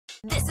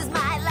This is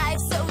my life,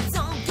 so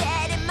don't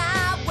get in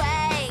my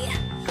way.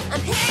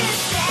 I'm here to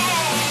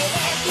stay.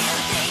 If you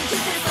think you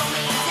can slow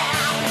me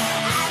down,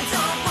 I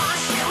don't want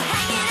you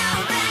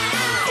hanging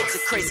around. It's a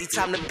crazy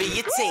time to be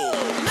a teen.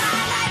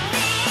 MyLifeMe.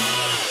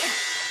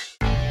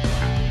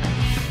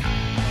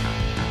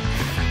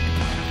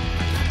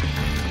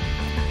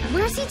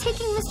 Where's he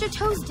taking Mr.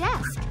 Toe's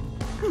desk?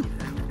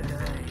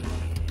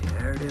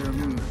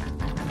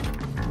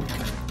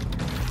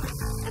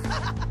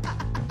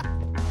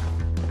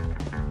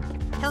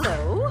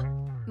 Hello,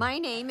 my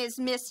name is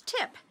Miss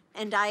Tip,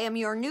 and I am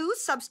your new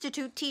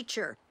substitute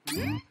teacher.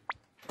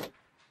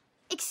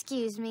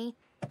 Excuse me,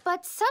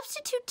 but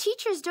substitute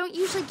teachers don't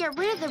usually get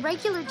rid of the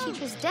regular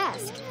teacher's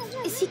desk.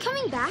 Is he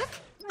coming back?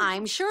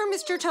 I'm sure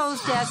Mr.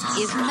 Toe's desk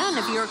is none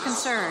of your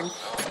concern.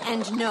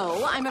 And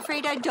no, I'm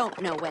afraid I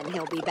don't know when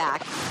he'll be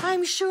back.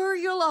 I'm sure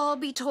you'll all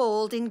be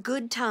told in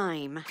good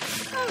time.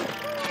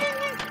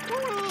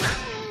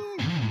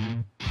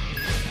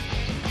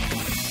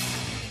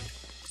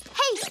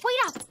 Hey, wait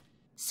up!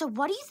 So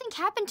what do you think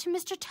happened to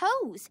Mr.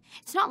 Toes?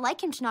 It's not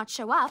like him to not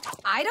show up.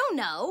 I don't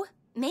know.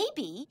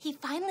 Maybe he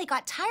finally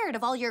got tired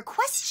of all your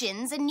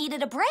questions and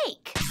needed a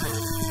break.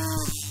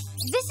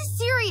 This is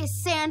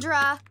serious,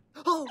 Sandra.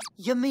 Oh,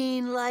 you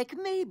mean like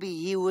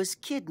maybe he was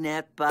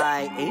kidnapped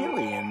by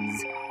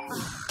aliens?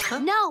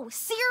 No,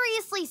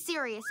 seriously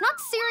serious, not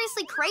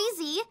seriously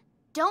crazy.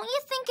 Don't you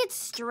think it's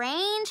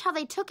strange how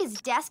they took his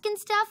desk and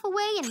stuff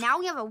away and now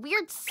we have a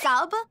weird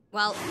sub?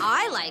 Well,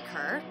 I like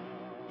her.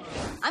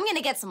 I'm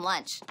gonna get some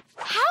lunch.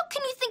 How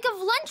can you think of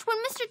lunch when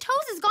Mr.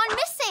 Toes has gone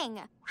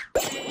missing?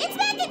 It's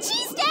mac and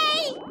cheese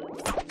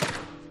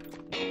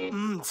day!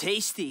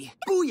 Tasty.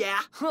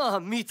 Booyah!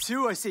 Huh, me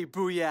too, I say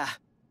booyah.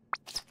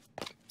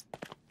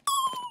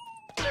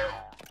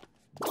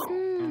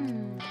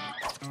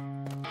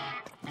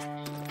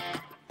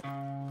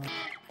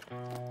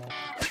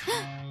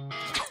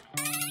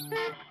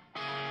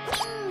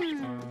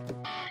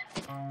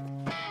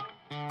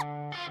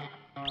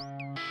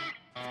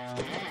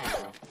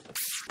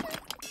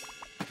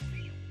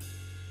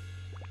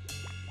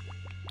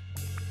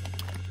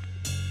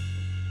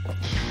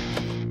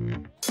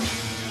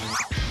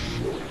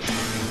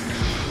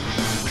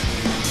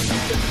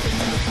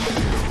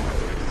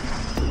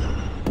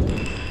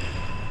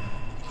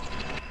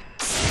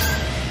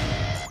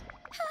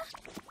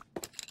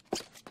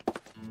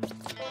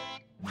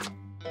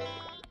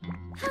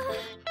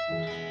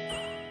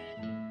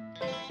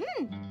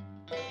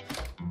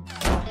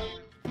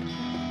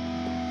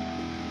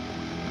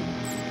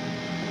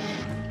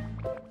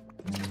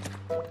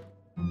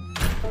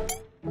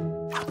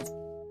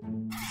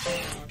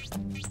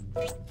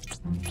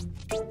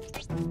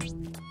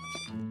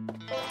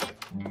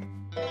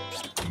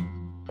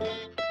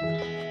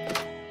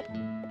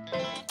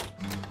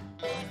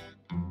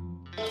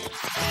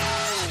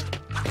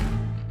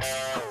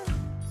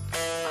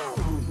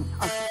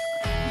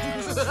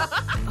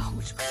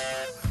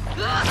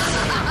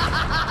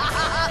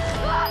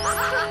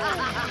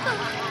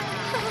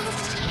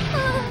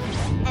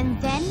 And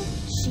then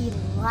she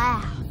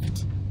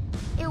laughed.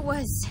 It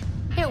was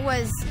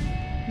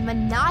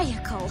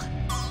maniacal.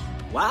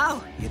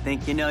 Wow, you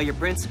think you know your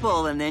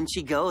principal, and then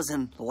she goes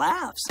and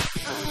laughs.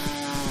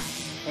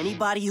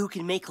 Anybody who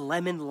can make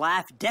Lemon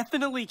laugh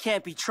definitely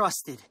can't be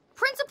trusted.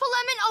 Principal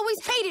Lemon always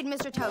hated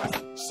Mr. Toes.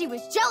 She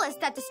was jealous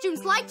that the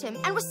students liked him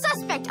and was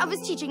suspect of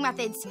his teaching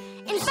methods.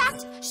 In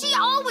fact, she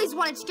always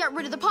wanted to get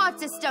rid of the pod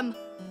system.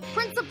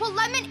 Principal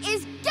Lemon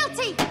is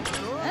guilty!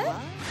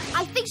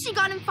 I think she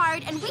got him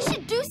fired and we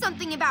should do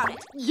something about it.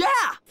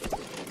 Yeah!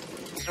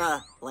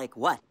 Like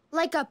what?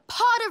 Like a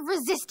pod of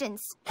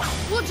resistance.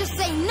 We'll just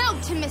say no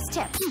to Miss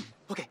Tip.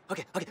 Okay.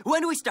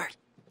 When do we start?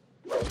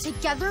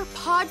 Together,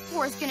 Pod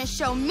 4 is gonna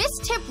show Miss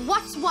Tip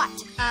what's what.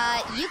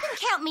 You can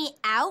count me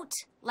out.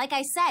 Like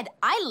I said,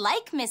 I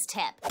like Miss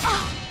Tip.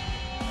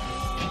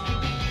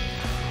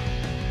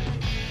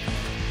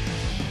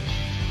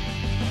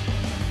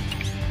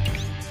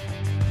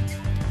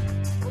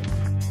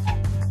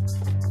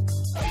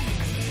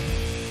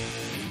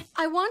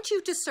 I want you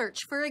to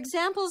search for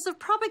examples of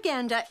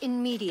propaganda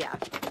in media.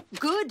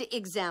 Good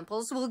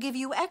examples will give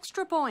you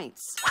extra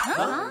points.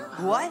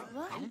 What?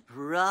 What?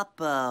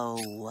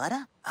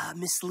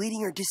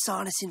 Misleading or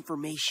dishonest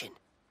information.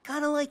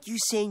 Kind of like you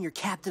saying you're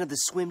captain of the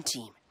swim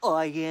team.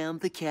 I am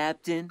the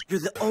captain. You're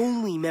the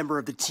only member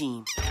of the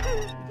team.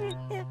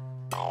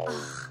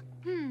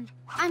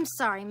 I'm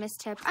sorry, Miss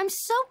Tip. I'm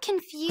so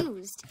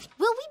confused.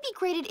 Will we be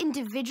graded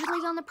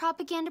individually on the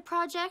propaganda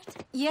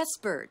project? Yes,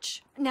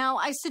 Birch. Now,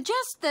 I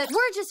suggest that...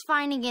 We're just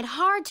finding it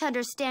hard to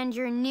understand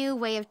your new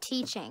way of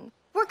teaching.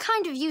 We're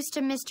kind of used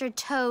to Mr.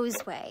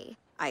 Toe's way.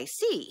 I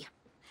see.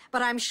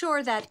 But I'm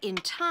sure that in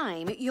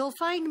time, you'll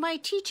find my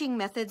teaching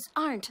methods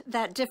aren't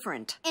that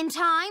different. In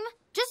time?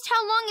 Just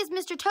how long is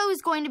Mr.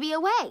 Toes going to be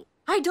away?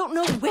 I don't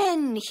know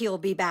when he'll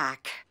be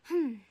back.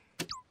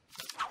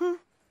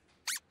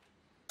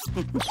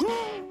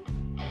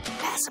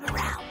 Pass him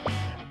around.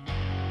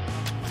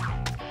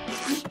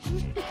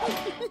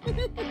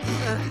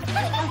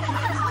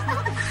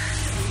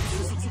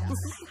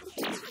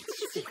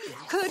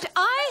 Could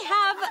I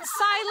have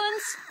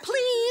silence,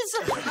 please?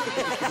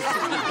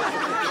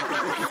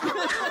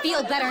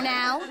 Feel better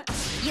now?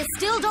 You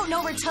still don't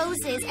know where Toes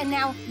is, and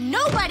now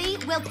nobody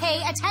will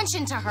pay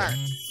attention to her.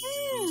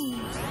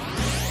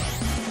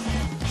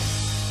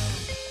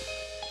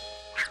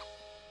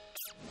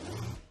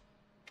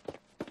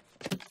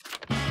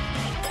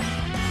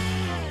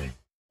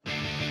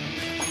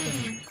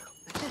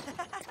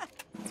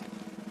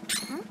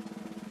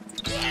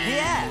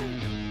 Yeah!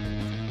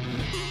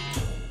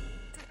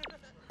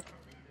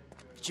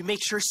 Did you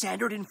make sure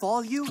Sandra didn't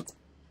follow you?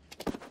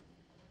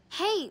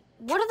 Hey,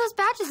 what are those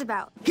badges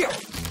about? Here,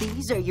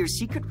 these are your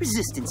secret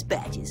resistance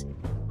badges.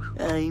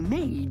 I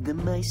made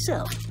them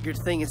myself. Good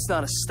thing it's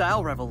not a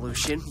style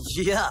revolution.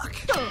 Yuck.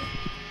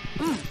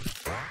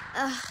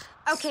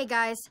 Okay,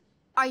 guys.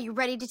 Are you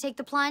ready to take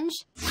the plunge?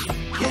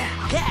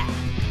 Yeah.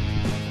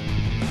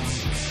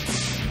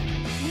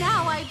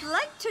 Now I'd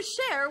like to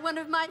share one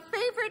of my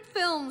favorite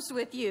films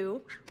with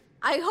you.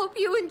 I hope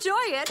you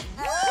enjoy it.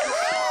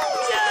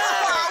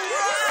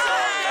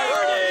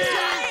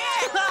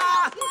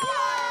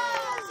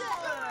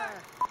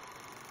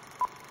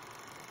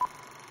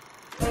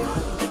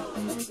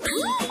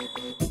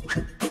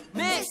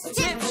 Miss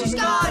Tip, she's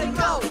gotta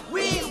go.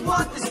 We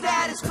want the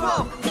status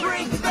quo.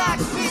 Bring back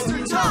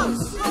Mr.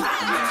 Toast.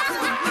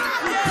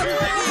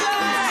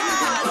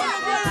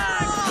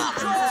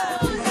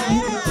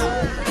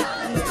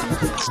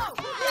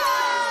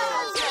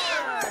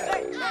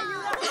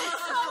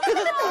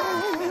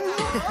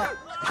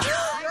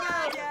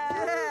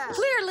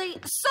 Clearly,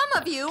 some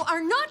of you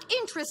are not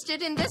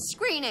interested in this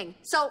screening.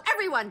 So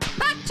everyone,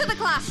 back to the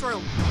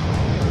classroom.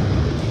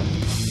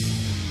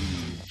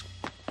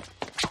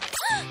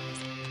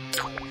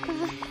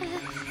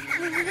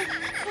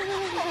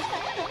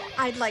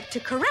 I'd like to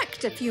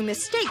correct a few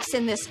mistakes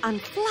in this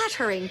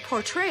unflattering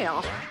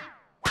portrayal.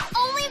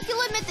 Only if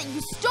you'll admit that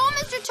you stole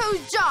Mr.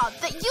 Toad's job,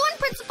 that you and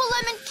Principal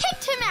Lemon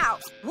kicked him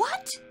out.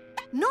 What?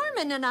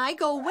 Norman and I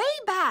go way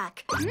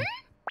back.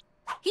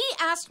 He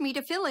asked me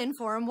to fill in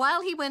for him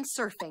while he went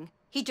surfing.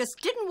 He just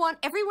didn't want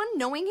everyone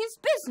knowing his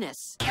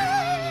business. I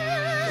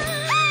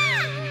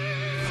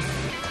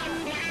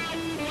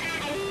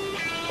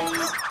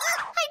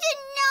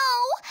didn't know.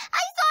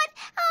 I thought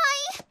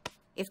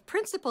If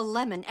Principal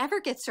Lemon ever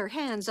gets her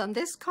hands on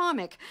this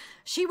comic,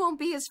 she won't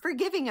be as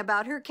forgiving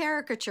about her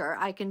caricature,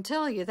 I can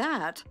tell you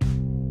that.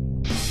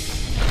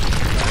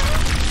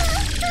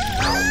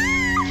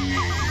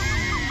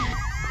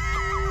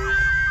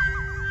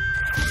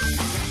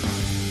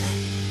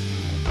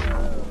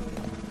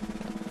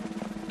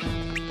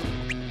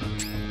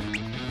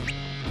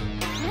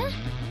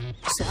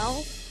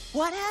 So,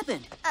 what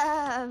happened?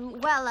 We're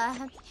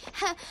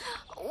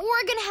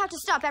gonna have to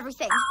stop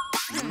everything.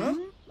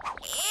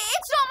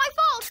 It's not my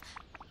fault.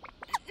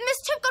 Miss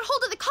Tip got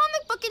hold of the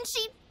comic book and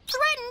she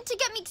threatened to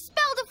get me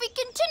expelled if we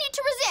continued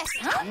to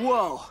resist.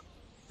 Whoa,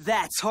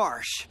 that's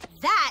harsh.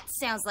 That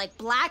sounds like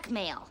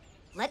blackmail.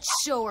 Let's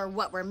show her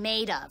what we're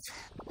made of.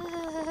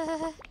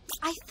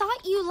 I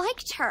thought you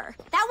liked her.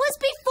 That was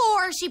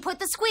before she put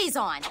the squeeze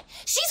on.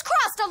 She's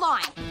crossed a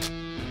line.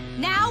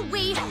 Now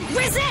we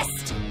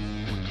resist!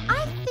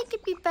 I think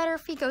it'd be better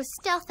if we go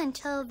stealth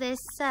until this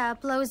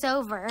blows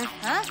over.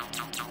 Huh?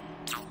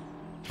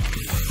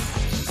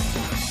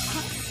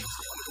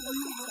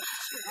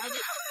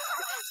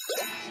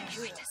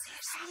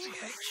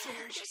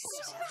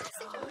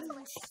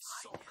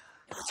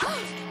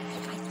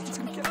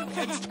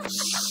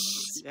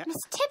 Miss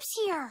Tip's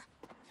here.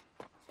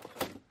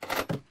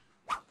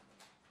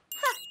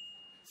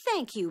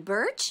 Thank you,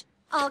 Birch.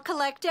 I'll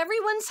collect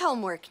everyone's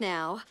homework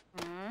now.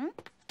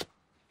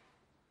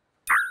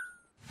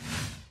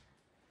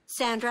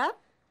 Sandra,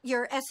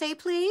 your essay,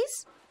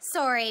 please.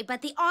 Sorry,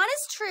 but the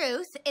honest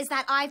truth is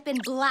that I've been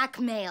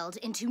blackmailed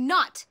into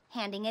not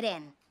handing it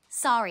in.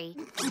 Sorry.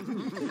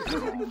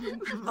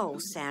 Oh,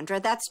 Sandra,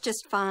 that's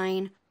just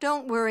fine.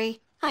 Don't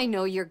worry. I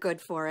know you're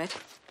good for it.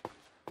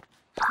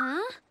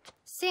 Huh?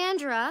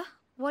 Sandra,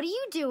 what are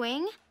you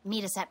doing?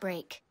 Meet us at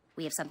break.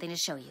 We have something to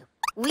show you.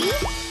 We?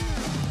 Miss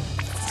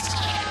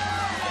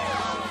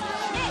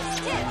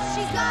Tip,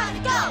 she's gotta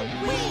go.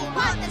 We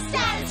want the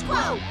status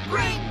quo.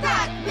 Bring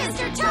back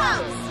Mr.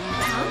 Toes.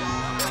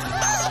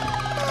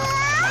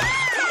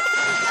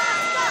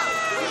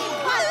 We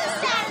want the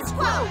status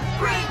quo.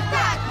 Bring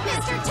back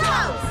Mr.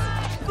 Toes.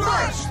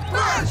 Birch!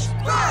 Birch!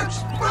 Birch!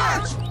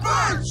 Birch!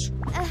 Birch!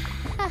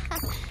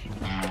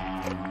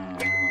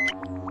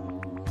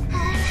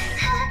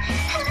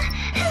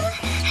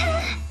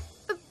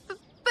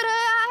 But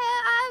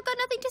I've got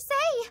nothing to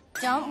say.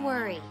 Don't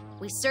worry.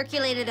 We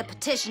circulated a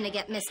petition to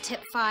get Miss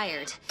Tip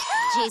fired.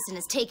 Jason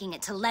is taking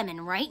it to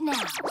Lemon right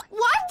now.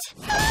 What?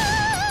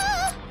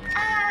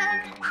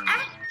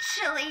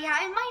 Actually,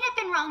 I might have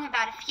been wrong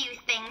about a few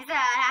things.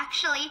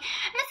 Actually,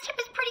 Miss Tip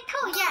is pretty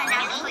cool. Yeah, and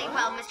actually,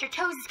 well, Mr.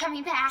 Toes is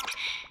coming back.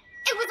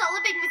 It was all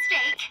a big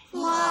mistake.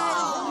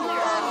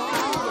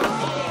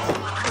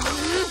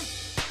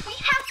 We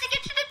have to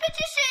get to the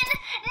petition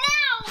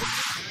now!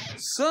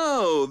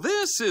 So,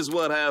 this is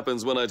what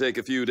happens when I take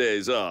a few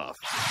days off.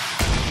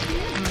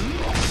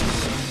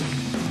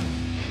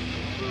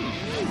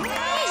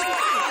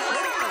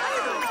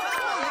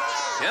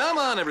 Come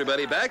on,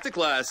 everybody, back to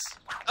class.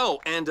 Oh,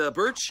 and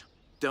Birch,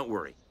 don't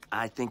worry.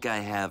 I think I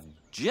have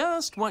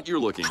just what you're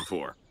looking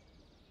for.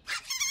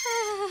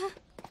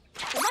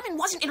 Lemon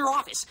wasn't in her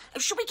office.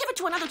 Should we give it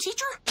to another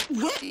teacher?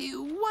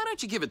 Why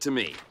don't you give it to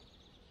me?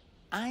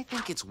 I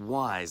think it's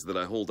wise that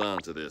I hold on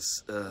to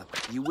this.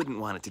 You wouldn't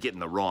want it to get in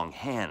the wrong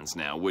hands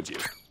now, would you?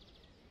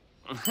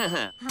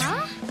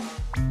 Huh?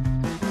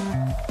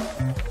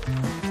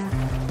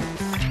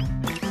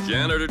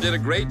 Janitor did a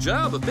great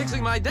job of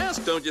fixing my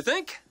desk, don't you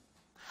think?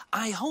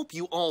 I hope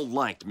you all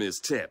liked Miss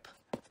Tip.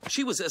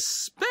 She was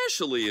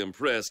especially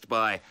impressed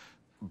by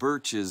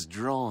Birch's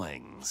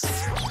drawings.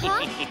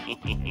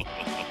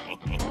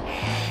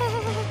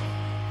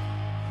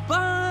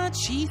 But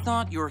she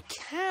thought your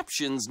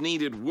captions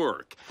needed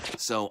work,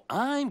 so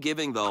I'm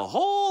giving the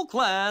whole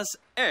class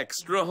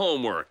extra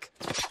homework.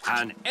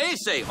 An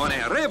essay on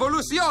a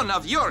revolution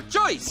of your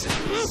choice.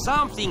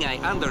 Something I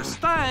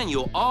understand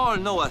you all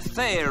know a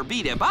fair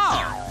bit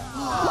about.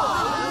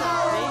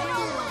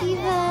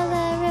 Viva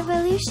la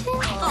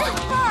revolution?